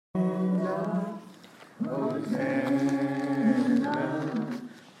Hosanna,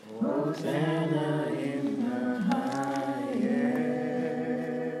 Hosanna in the highest.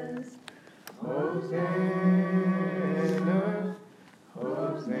 Hosanna,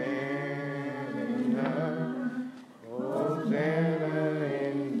 Hosanna, Hosanna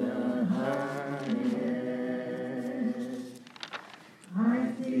in the highest. I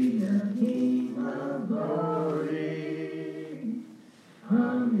see the King of glory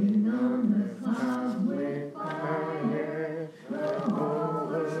coming on the clouds with fire. The whole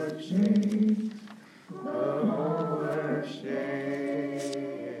earth shakes, the whole earth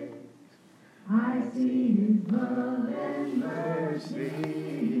shakes. I see His love and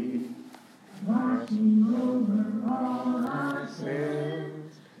mercy washing over all our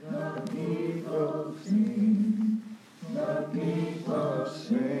sins. The people sing, the people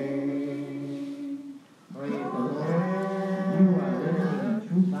sing. Praise the Lord. You are listening to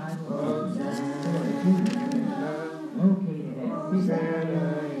True Bible located at 6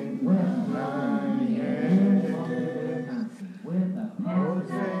 West with the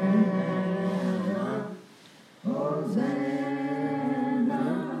pastor. Hosanna,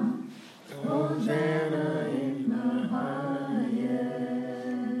 Hosanna in the highest.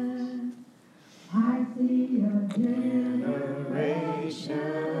 I see a generation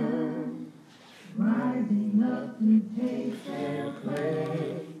rising up to take their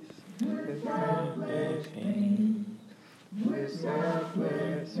place with selfless faith, with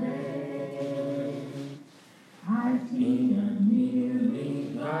selfless faith. I see a new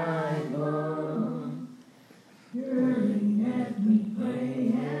revival stirring as we pray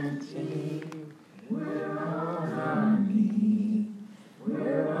and sing. We're on our knees,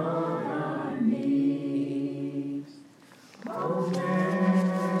 we're on our knees.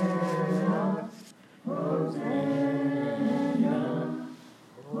 Hosanna, Hosanna,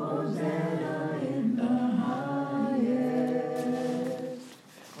 Hosanna in the highest.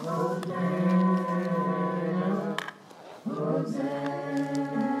 Hosanna, Hosanna,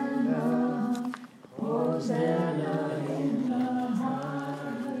 Hosanna in the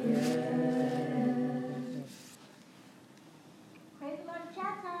highest. Praise the Lord,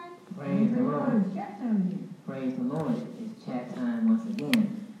 chat time. Praise the Lord. Praise the Lord. It's chat time once again.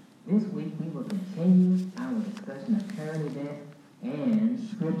 This week we will continue our discussion of current events and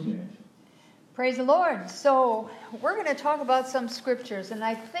scriptures. Praise the Lord. So we're going to talk about some scriptures, and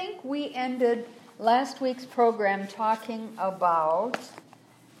I think we ended last week's program talking about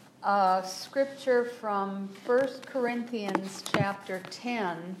scripture from 1 Corinthians chapter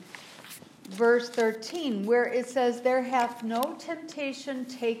 10, verse 13, where it says, "There hath no temptation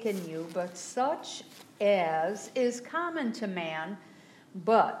taken you, but such as is common to man,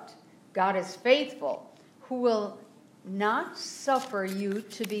 but God is faithful, who will not suffer you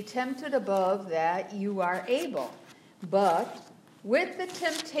to be tempted above that you are able, but with the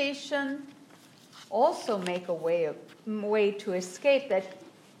temptation also make a way to escape, that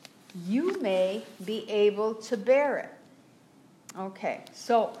you may be able to bear it." Okay,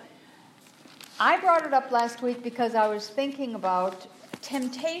 so I brought it up last week because I was thinking about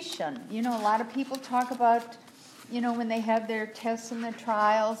temptation. You know, a lot of people talk about, you know, when they have their tests and their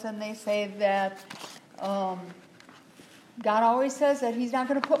trials, and they say that God always says that He's not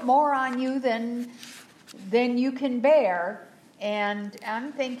going to put more on you than you can bear. And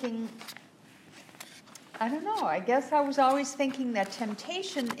I'm thinking, I don't know, I guess I was always thinking that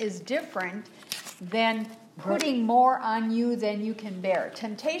temptation is different than putting more on you than you can bear.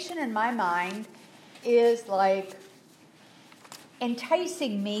 Temptation in my mind is like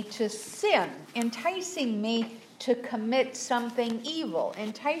enticing me to sin, enticing me to commit something evil,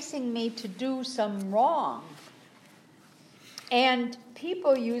 enticing me to do some wrong. And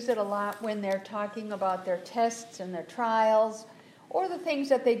people use it a lot when they're talking about their tests and their trials, or the things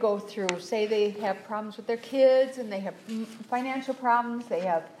that they go through. Say they have problems with their kids, and they have financial problems, they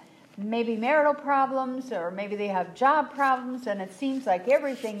have maybe marital problems, or maybe they have job problems, and it seems like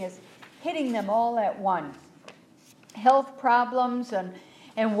everything is hitting them all at once. Health problems, and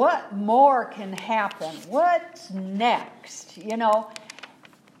what more can happen? What's next? You know?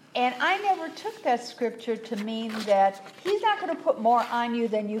 And I never took that scripture to mean that He's not going to put more on you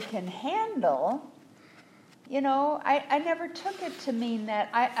than you can handle. You know, I never took it to mean that.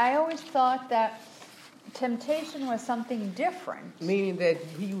 I always thought that temptation was something different. Meaning that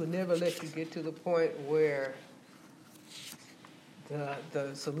He would never let you get to the point where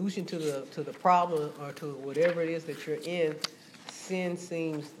the solution to the problem, or to whatever it is that you're in, sin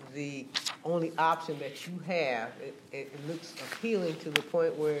seems the only option that you have. It looks appealing to the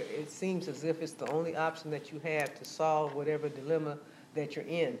point where it seems as if it's the only option that you have to solve whatever dilemma that you're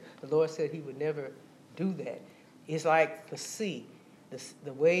in. The Lord said He would never do that. It's like the sea.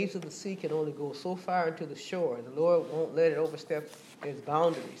 The waves of the sea can only go so far into the shore. The Lord won't let it overstep its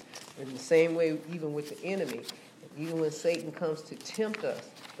boundaries. In the same way, even with the enemy, even when Satan comes to tempt us,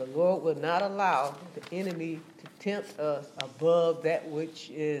 the Lord will not allow the enemy to tempt us above that which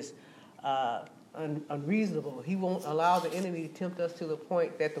is unreasonable. He won't allow the enemy to tempt us to the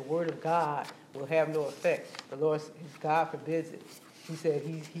point that the word of God will have no effect. The Lord, God forbids it. He said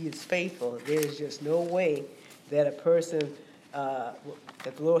he is faithful. There is just no way that a person,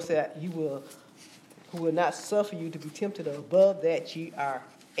 that the Lord said, who will not suffer you to be tempted above that ye are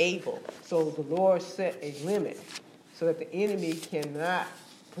able. So the Lord set a limit so that the enemy cannot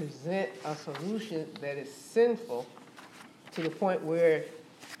present a solution that is sinful to the point where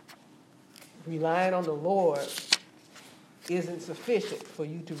relying on the Lord isn't sufficient for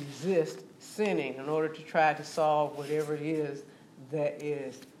you to resist sinning in order to try to solve whatever it is that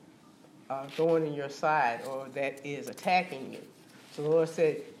is thorn in your side or that is attacking you. So the Lord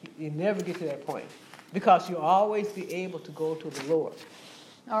said, you never get to that point because you'll always be able to go to the Lord.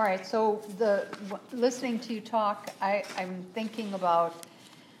 All right, so listening to you talk, I'm thinking about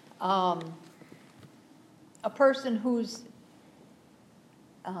a person who's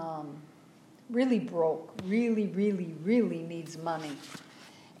really broke, really needs money.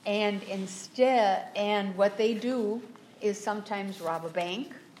 And what they do is sometimes rob a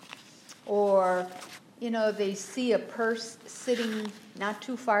bank, or, they see a purse sitting not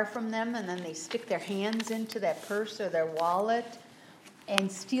too far from them, and then they stick their hands into that purse or their wallet and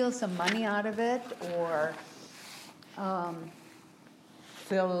steal some money out of it, or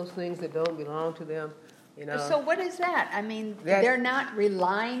sell those things that don't belong to them. So what is that? I mean, they're not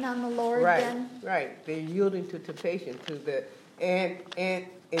relying on the Lord then? Right. They're yielding to temptation, and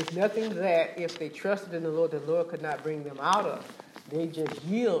it's nothing that if they trusted in the Lord could not bring them out of. They just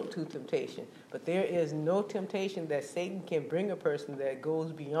yield to temptation. But there is no temptation that Satan can bring a person that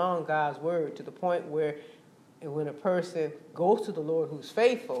goes beyond God's word to the point where when a person goes to the Lord who's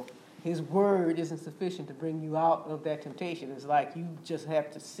faithful, his word isn't sufficient to bring you out of that temptation. It's like you just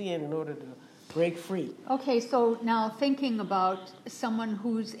have to sin in order to break free. Okay, so now thinking about someone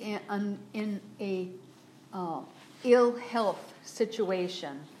who's in a ill health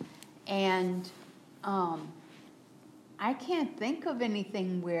situation, and I can't think of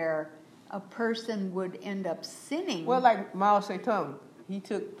anything where a person would end up sinning. Well, like Mao Zedong, he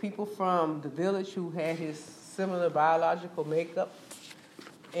took people from the village who had his similar biological makeup,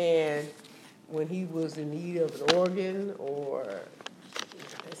 and when he was in need of an organ or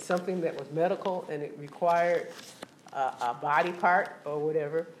something that was medical and it required a body part or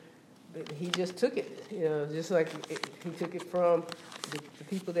whatever, he just took it. Just like he took it from the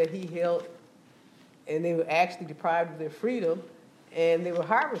people that he held, and they were actually deprived of their freedom, and they were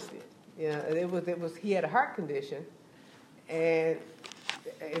harvested. He had a heart condition, and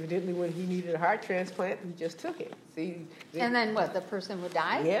evidently when he needed a heart transplant, he just took it. And then what? The person would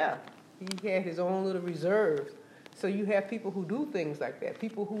die? Yeah, he had his own little reserves. So you have people who do things like that.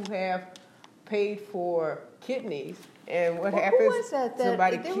 People who have paid for kidneys, and what happens? Who was that?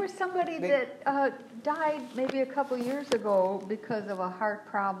 There was somebody that died maybe a couple years ago because of a heart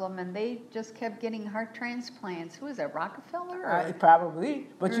problem, and they just kept getting heart transplants. Who was that? Rockefeller? Probably,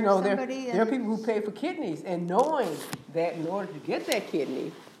 but there are people who pay for kidneys, and knowing that in order to get that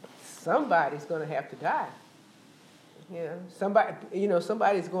kidney, somebody's going to have to die.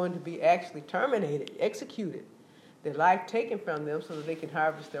 Somebody's going to be actually terminated, executed, their life taken from them so that they can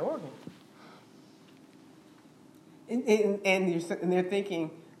harvest their organ. And they're thinking,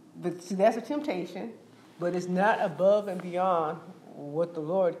 but see, that's a temptation, but it's not above and beyond what the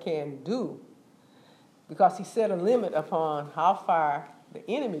Lord can do, because he set a limit upon how far the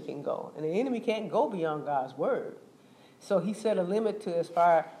enemy can go, and the enemy can't go beyond God's word. So he set a limit to as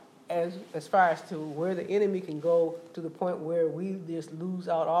far as to where the enemy can go, to the point where we just lose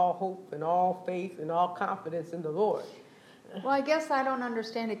out all hope and all faith and all confidence in the Lord. Well, I guess I don't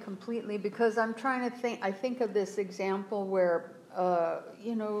understand it completely, because I'm trying to think. I think of this example where,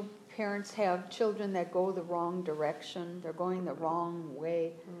 parents have children that go the wrong direction. They're going the wrong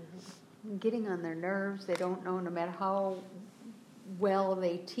way, getting on their nerves. They don't know, no matter how well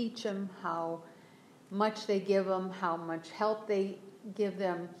they teach them, how much they give them, how much help they give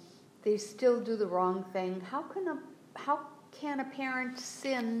them, they still do the wrong thing. How can a parent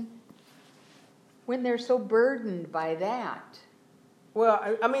sin when they're so burdened by that?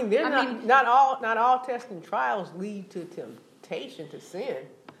 Well, not all tests and trials lead to temptation to sin,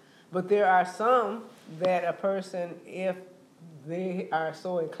 but there are some that a person, if they are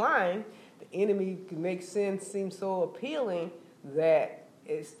so inclined, the enemy can make sin seem so appealing that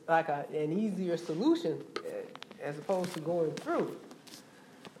it's like an easier solution as opposed to going through.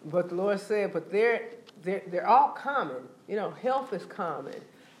 But the Lord said, but they're all common. You know, health is common.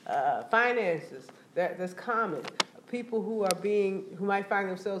 Finances, that's common. People who might find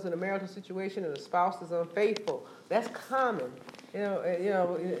themselves in a marital situation and the spouse is unfaithful, that's common.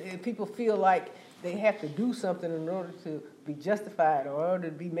 People feel like they have to do something in order to be justified or in order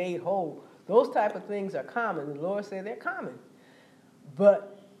to be made whole. Those type of things are common. The Lord said they're common.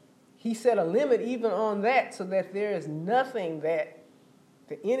 But he set a limit even on that so that there is nothing that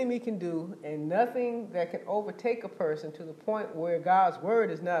the enemy can do and nothing that can overtake a person to the point where God's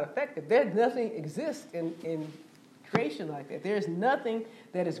word is not effective. There's nothing exists in creation like that. There's nothing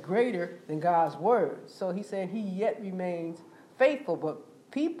that is greater than God's word. So he said he yet remains faithful, but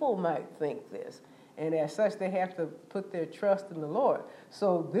people might think this. And as such, they have to put their trust in the Lord.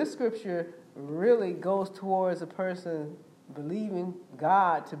 So this scripture really goes towards a person believing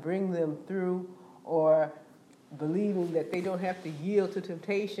God to bring them through, or believing that they don't have to yield to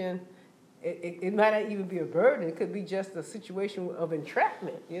temptation. It might not even be a burden. It could be just a situation of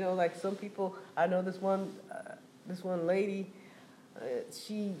entrapment. You know, like some people, I know this one lady,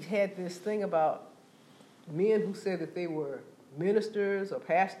 she had this thing about men who said that they were ministers or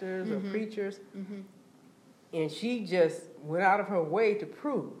pastors or preachers. Mm-hmm. And she just went out of her way to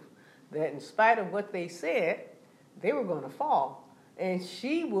prove that in spite of what they said, they were going to fall. And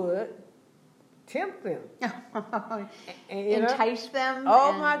she would tempt them. and entice them.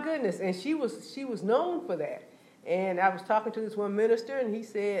 Oh, my goodness. And she was known for that. And I was talking to this one minister, and he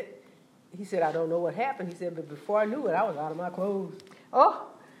said, I don't know what happened. He said, but before I knew it, I was out of my clothes. Oh.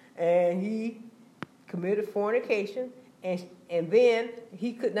 And he committed fornication. And then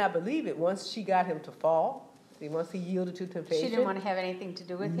he could not believe it once she got him to fall. See, once he yielded to temptation. She didn't want to have anything to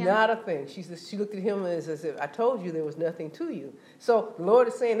do with him? Not a thing. She looked at him as if, I told you there was nothing to you. So the Lord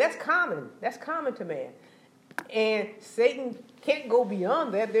is saying that's common. That's common to man. And Satan can't go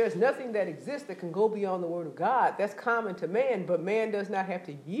beyond that. There's nothing that exists that can go beyond the word of God. That's common to man, but man does not have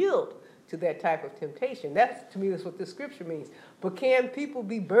to yield to that type of temptation. To me, that's what this scripture means. But can people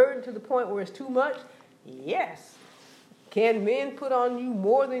be burdened to the point where it's too much? Yes. Can men put on you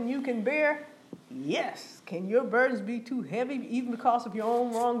more than you can bear? Yes. Can your burdens be too heavy even because of your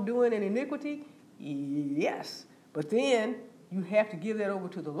own wrongdoing and iniquity? Yes. But then you have to give that over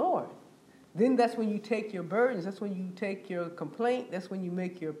to the Lord. Then that's when you take your burdens. That's when you take your complaint. That's when you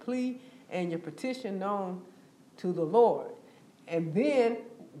make your plea and your petition known to the Lord. And then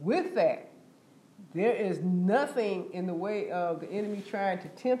with that, there is nothing in the way of the enemy trying to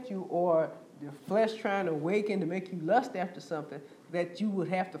tempt you or your flesh trying to awaken to make you lust after something that you would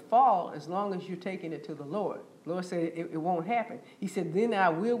have to fall as long as you're taking it to the Lord. The Lord said it won't happen. He said, then I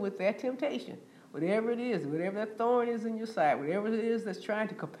will with that temptation. Whatever it is, whatever that thorn is in your side, whatever it is that's trying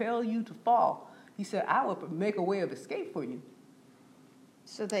to compel you to fall, he said, I will make a way of escape for you.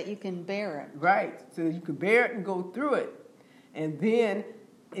 So that you can bear it. Right, so that you can bear it and go through it. And then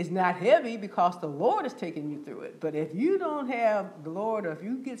it's not heavy because the Lord is taking you through it. But if you don't have the Lord, or if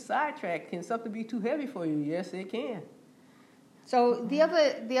you get sidetracked, can something be too heavy for you? Yes, it can. So the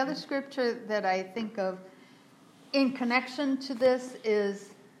other scripture that I think of in connection to this is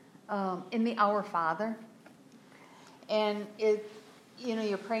in the Our Father. And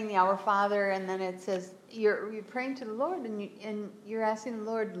you're praying the Our Father, and then it says you're praying to the Lord, and you're asking the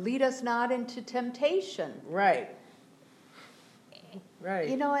Lord, lead us not into temptation. Right. Right.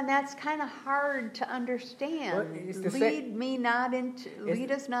 And that's kind of hard to understand. Well,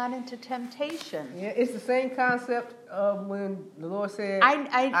 lead us not into temptation. Yeah, it's the same concept of when the Lord said,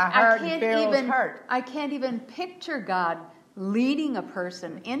 I hardened Pharaoh's heart. I can't even picture God leading a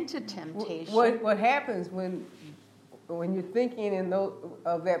person into temptation. What happens when you're thinking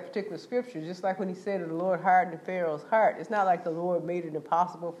of that particular scripture, just like when he said that the Lord hardened Pharaoh's heart, it's not like the Lord made it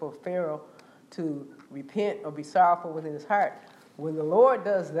impossible for Pharaoh to repent or be sorrowful within his heart. When the Lord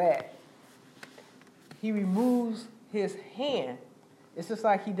does that, he removes his hand. It's just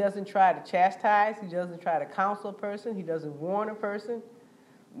like he doesn't try to chastise. He doesn't try to counsel a person. He doesn't warn a person.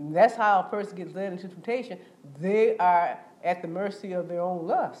 And that's how a person gets led into temptation. They are at the mercy of their own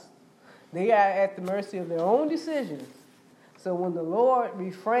lust. They are at the mercy of their own decisions. So when the Lord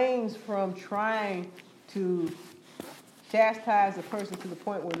refrains from trying to chastise a person to the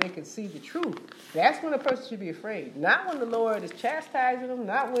point where they can see the truth, that's when a person should be afraid. Not when the Lord is chastising them,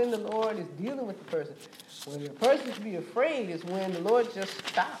 not when the Lord is dealing with the person. When the person should be afraid is when the Lord just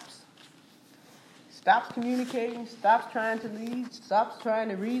stops. stops communicating, stops trying to lead, stops trying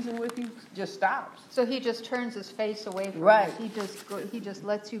to reason with you, just stops. So he just turns his face away from Right. you. He just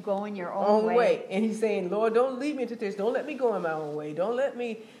lets you go in your own way. And he's saying, Lord, don't lead me into this. Don't let me go in my own way. Don't let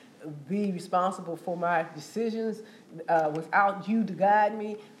me be responsible for my decisions without you to guide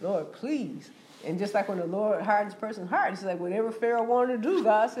me. Lord, please. And just like when the Lord hardens a person's heart, it's like whatever Pharaoh wanted to do,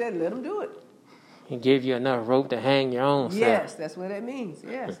 God said, let him do it. He give you enough rope to hang your own self. Yes, that's what that means.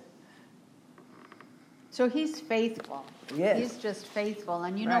 Yes. So he's faithful. Yes. He's just faithful.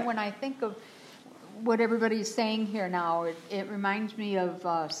 And you know, Right. when I think of what everybody's saying here now, it reminds me of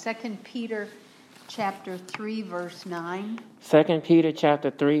 2 Peter chapter 3, verse 9. 2 Peter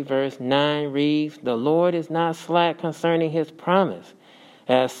chapter 3, verse 9 reads, "The Lord is not slack concerning his promise,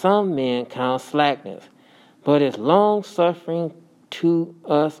 as some men count slackness, but is long-suffering to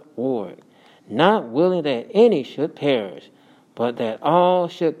us toward, not willing that any should perish, but that all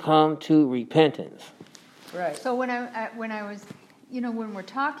should come to repentance." Right. So when I was, when we're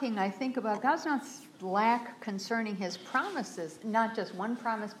talking, I think about God's not slack concerning his promises, not just one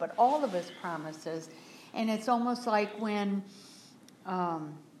promise, but all of his promises. And it's almost like when,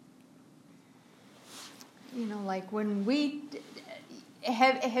 like when we,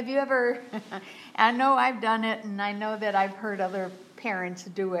 have you ever, I know I've done it, and I know that I've heard other parents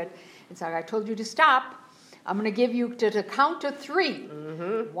do it. It's like, I told you to stop. I'm going to give you to count to 3.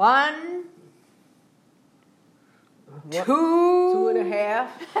 Mm-hmm. 1, 2, 2.5.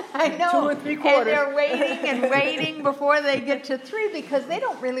 I know. 2 3/4. And they're waiting and waiting before they get to 3 because they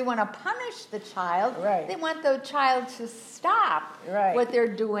don't really want to punish the child. Right. They want the child to stop Right. what they're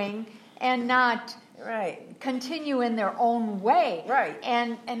doing and not Right. continue in their own way. Right.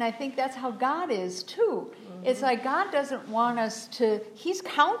 And I think that's how God is too. Mm-hmm. It's like God doesn't want us to, he's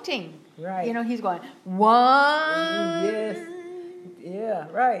counting. Right. He's going 1. Yes. Yeah,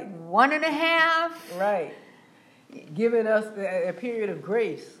 right. 1.5. Right. Giving us a period of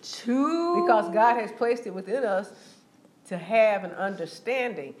grace. 2. Because God has placed it within us to have an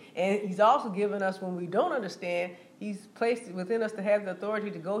understanding. And he's also given us, when we don't understand, he's placed it within us to have the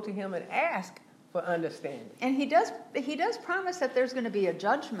authority to go to him and ask for understanding. And he does promise that there's going to be a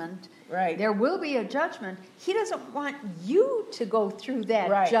judgment. Right. There will be a judgment. He doesn't want you to go through that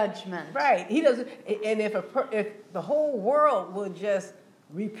Right. judgment. Right. He doesn't. And if the whole world would just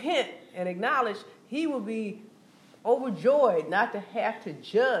repent and acknowledge, he will be overjoyed not to have to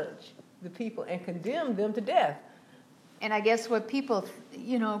judge the people and condemn them to death. And I guess what people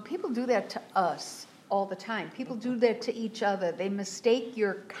do that to us all the time. People do that to each other. They mistake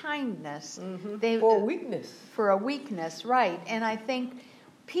your kindness For weakness. for a weakness, right? And I think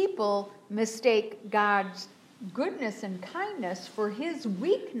people mistake God's goodness and kindness for his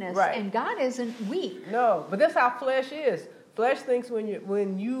weakness, Right. and God isn't weak. No, but that's how flesh is. Flesh thinks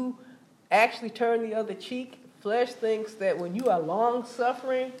when you actually turn the other cheek, flesh thinks that when you are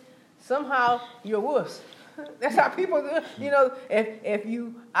long-suffering, somehow you're wuss. That's how people do.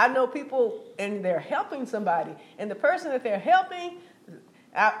 I know people and they're helping somebody, and the person that they're helping,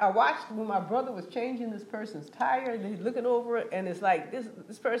 I watched when my brother was changing this person's tire, and he's looking over it, and it's like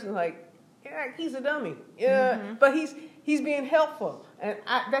this person's like, yeah, he's a dummy. Yeah, but he's being helpful, and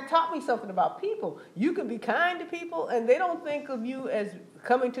that taught me something about people. You can be kind to people, and they don't think of you as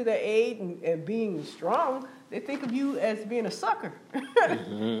coming to their aid and being strong. They think of you as being a sucker,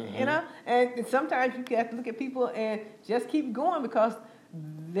 And sometimes you have to look at people and just keep going because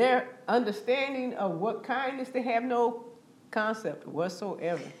their understanding of what kindness, they have no concept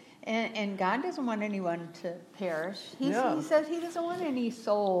whatsoever. And God doesn't want anyone to perish. No. He says he doesn't want any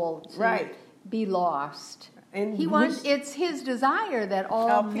soul to Right. be lost. And It's his desire that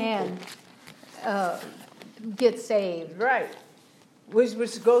all All men get saved. Right.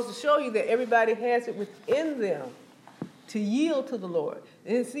 Which goes to show you that everybody has it within them to yield to the Lord.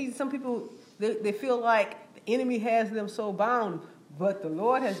 And see, some people, they feel like the enemy has them so bound, but the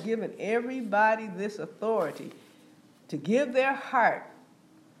Lord has given everybody this authority to give their heart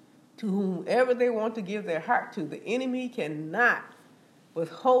to whomever they want to give their heart to. The enemy cannot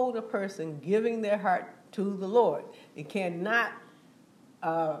withhold a person giving their heart to the Lord. It cannot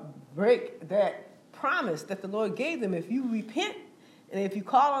break that promise that the Lord gave them. If you repent and if you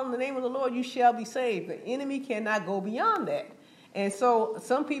call on the name of the Lord, you shall be saved. The enemy cannot go beyond that. And so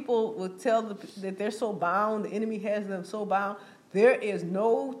some people will tell that they're so bound, the enemy has them so bound. There is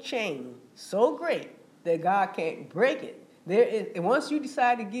no chain so great that God can't break it. And once you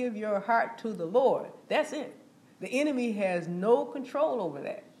decide to give your heart to the Lord, that's it. The enemy has no control over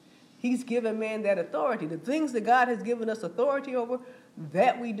that. He's given man that authority. The things that God has given us authority over,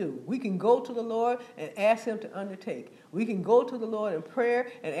 That we do. We can go to the Lord and ask him to undertake. We can go to the Lord in prayer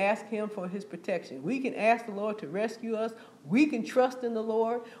and ask him for his protection. We can ask the Lord to rescue us. We can trust in the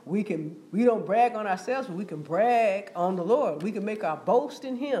Lord. We don't brag on ourselves, but we can brag on the Lord. We can make our boast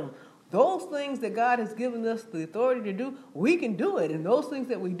in him. Those things that God has given us the authority to do, we can do it. And those things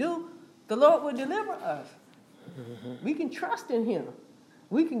that we do, the Lord will deliver us. We can trust in him.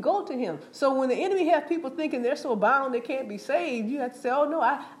 We can go to him. So when the enemy has people thinking they're so bound they can't be saved, you have to say, oh, no,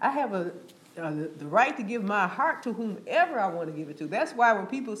 I have the right to give my heart to whomever I want to give it to. That's why when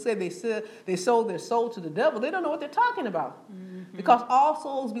people say they sold their soul to the devil, they don't know what they're talking about. Mm-hmm. Because all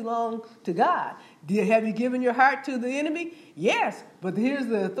souls belong to God. Have you given your heart to the enemy? Yes. But here's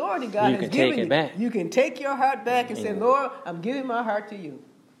the authority God has given you. Back. You can take your heart back and say, Lord, I'm giving my heart to you.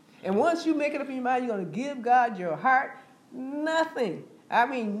 And once you make it up in your mind, you're going to give God your heart, nothing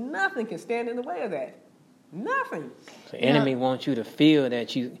can stand in the way of that. Nothing. The enemy wants you to feel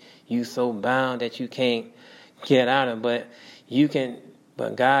that you so bound that you can't get out of, but you can.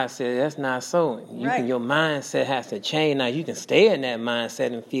 But God said that's not so. Your mindset has to change. Now you can stay in that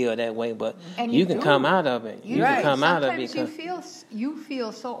mindset and feel that way, but you can come out of it. You can come out of it because you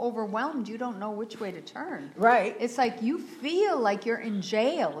feel so overwhelmed you don't know which way to turn. Right. It's like you feel like you're in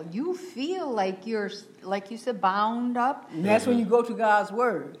jail. You feel like you're, like you said, bound up. And that's when you go to God's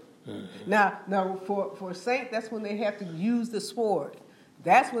word. Mm-hmm. Now for a saint, that's when they have to use the sword.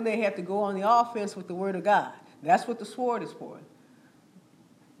 That's when they have to go on the offense with the word of God. That's what the sword is for.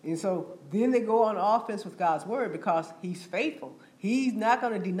 And so then they go on offense with God's word because he's faithful. He's not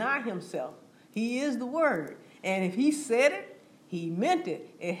going to deny himself. He is the word. And if he said it, he meant it.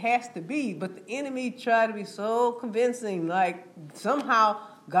 It has to be. But the enemy tried to be so convincing, like somehow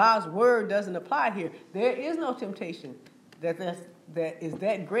God's word doesn't apply here. There is no temptation that is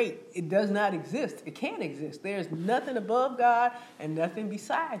that great. It does not exist. It can't exist. There's nothing above God and nothing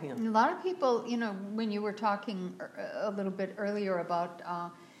beside him. A lot of people, when you were talking a little bit earlier about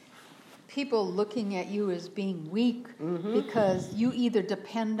people looking at you as being weak because you either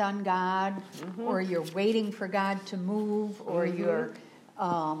depend on God or you're waiting for God to move or you're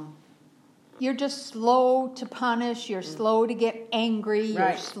just slow to punish, you're slow to get angry,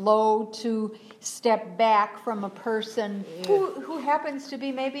 you're slow to step back from a person who happens to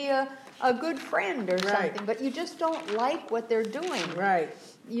be maybe a good friend or something, but you just don't like what they're doing. Right.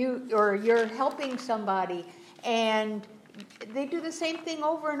 You're helping somebody and they do the same thing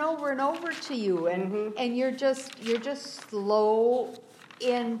over and over and over to you, and you're just slow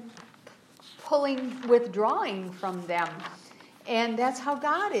in withdrawing from them. And that's how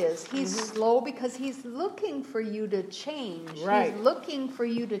God is. He's slow because he's looking for you to change. Right. He's looking for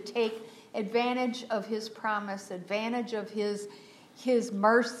you to take advantage of his promise, advantage of his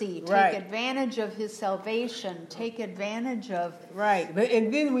mercy, take advantage of his salvation, take advantage of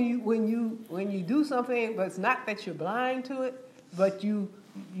And then when you do something, but it's not that you're blind to it, but you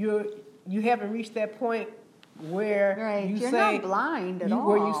haven't reached that point where you're not blind at all.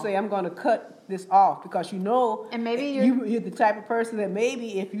 Where you say, I'm going to cut this off because and maybe you're the type of person that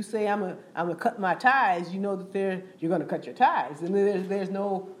maybe if you say I'm gonna cut my ties, you know that you're going to cut your ties, and there's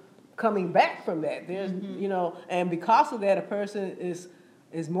no coming back from that. There's and because of that, a person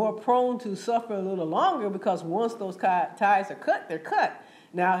is more prone to suffer a little longer because once those ties are cut, they're cut.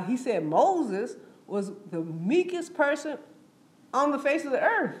 Now he said Moses was the meekest person on the face of the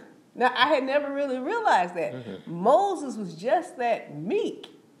earth. Now I had never really realized that. Moses was just that meek,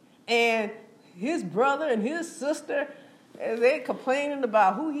 and his brother and his sister, they're complaining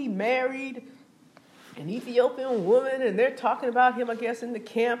about who he married, an Ethiopian woman, and they're talking about him, I guess, in the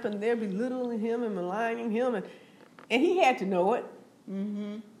camp, and they're belittling him and maligning him, and he had to know it.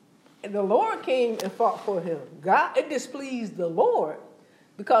 And the Lord came and fought for him. It displeased the Lord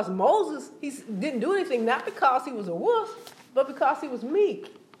because Moses, he didn't do anything, not because he was a wuss, but because he was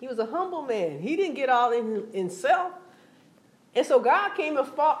meek. He was a humble man. He didn't get all in himself. And so God came and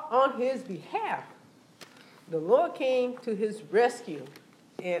fought on his behalf. The Lord came to his rescue.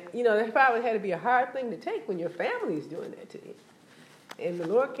 And, that probably had to be a hard thing to take when your family is doing that to you. And the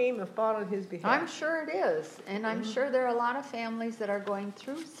Lord came and fought on his behalf. I'm sure it is. And I'm sure there are a lot of families that are going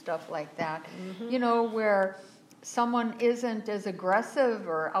through stuff like that. Where someone isn't as aggressive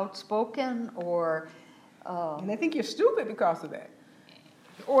or outspoken or... and they think you're stupid because of that.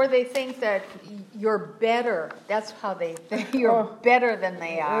 Or they think that you're better. That's how they think. You're better than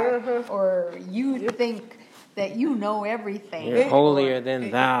they are. Or you think that you know everything. You're holier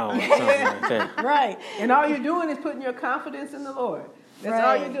than thou. Or something like that. Right. And all you're doing is putting your confidence in the Lord. That's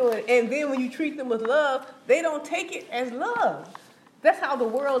all you're doing. And then when you treat them with love, they don't take it as love. That's how the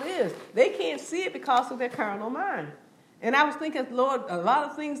world is. They can't see it because of their carnal mind. And I was thinking, Lord, a lot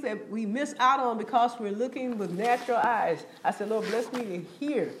of things that we miss out on because we're looking with natural eyes. I said, Lord, bless me to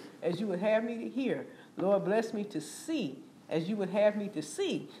hear as you would have me to hear. Lord, bless me to see as you would have me to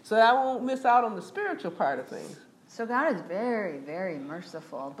see, so that I won't miss out on the spiritual part of things. So God is very, very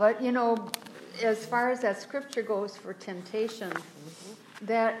merciful. But, as far as that scripture goes for temptation,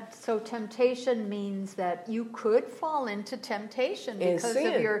 temptation means that you could fall into temptation because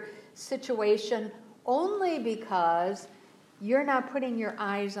of your situation, only because you're not putting your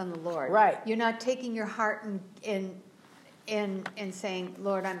eyes on the Lord. Right. You're not taking your heart and saying,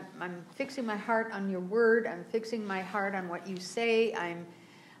 Lord, I'm fixing my heart on your word. I'm fixing my heart on what you say. I'm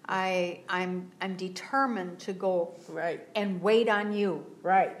determined to go right and wait on you.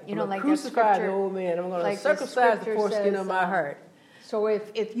 Right. Like crucify the old man. I'm going to circumcise the foreskin of my heart. So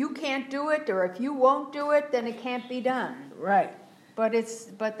if you can't do it, or if you won't do it, then it can't be done. Right. But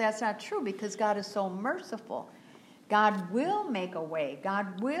that's not true, because God is so merciful. God will make a way.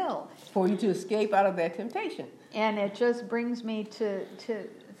 God will. For you to escape out of that temptation. And it just brings me to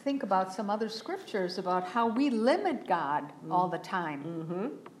think about some other scriptures about how we limit God all the time. Mm-hmm.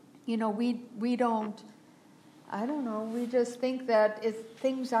 We don't, I don't know, we just think that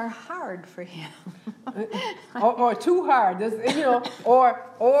things are hard for him. or too hard,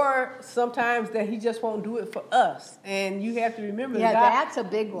 or sometimes that he just won't do it for us. And you have to remember that that's a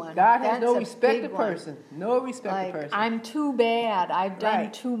big one. God has no respect to person. No respect to person. I'm too bad. I've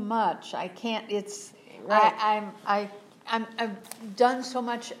done too much. I can't, I've done so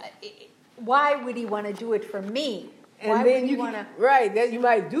much. Why would he want to do it for me? And Why then would he want to? Right, that you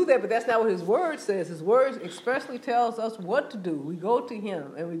might do that, but that's not what his word says. His word expressly tells us what to do. We go to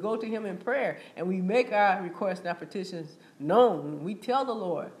him, and we go to him in prayer, and we make our requests and our petitions known. We tell the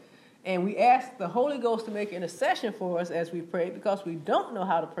Lord, and we ask the Holy Ghost to make intercession for us as we pray, because we don't know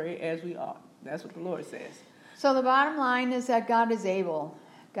how to pray as we ought. That's what the Lord says. So the bottom line is that God is able.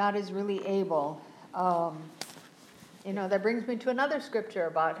 God is really able. That brings me to another scripture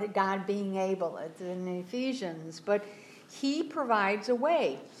about God being able. It's in Ephesians. But he provides a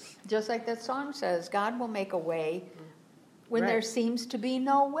way. Just like that song says, God will make a way when there seems to be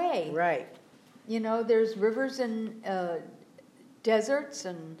no way. Right. There's rivers and deserts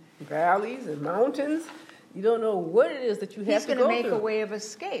and valleys and mountains. You don't know what it is that you have to go through. He's going to make a way of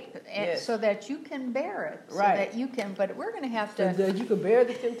escape, so that you can bear it. So that you can. But we're going to have to. So that you can bear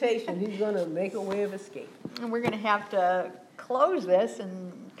the temptation. He's going to make a way of escape. And we're going to have to close this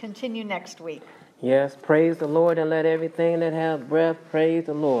and continue next week. Yes, praise the Lord, and let everything that has breath praise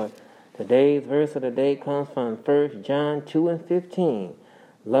the Lord. Today's verse of the day comes from 1 John 2:15.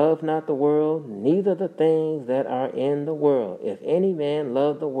 Love not the world, neither the things that are in the world. If any man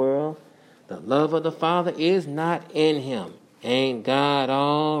love the world, the love of the Father is not in him. Ain't God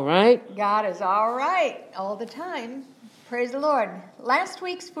all right? God is all right all the time. Praise the Lord. Last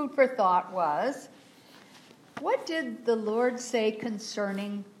week's food for thought was, what did the Lord say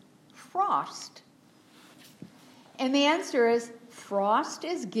concerning frost? And the answer is, frost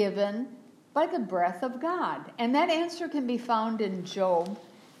is given by the breath of God. And that answer can be found in Job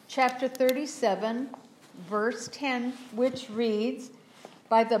chapter 37, verse 10, which reads,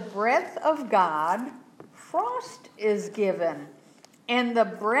 by the breath of God, frost is given, and the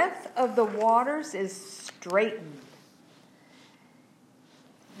breath of the waters is straightened.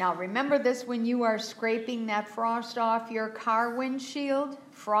 Now remember this when you are scraping that frost off your car windshield.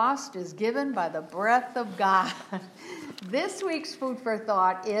 Frost is given by the breath of God. This week's food for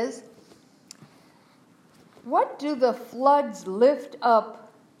thought is, what do the floods lift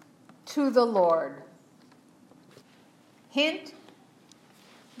up to the Lord? Hint,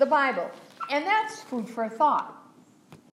 the Bible. And that's food for thought.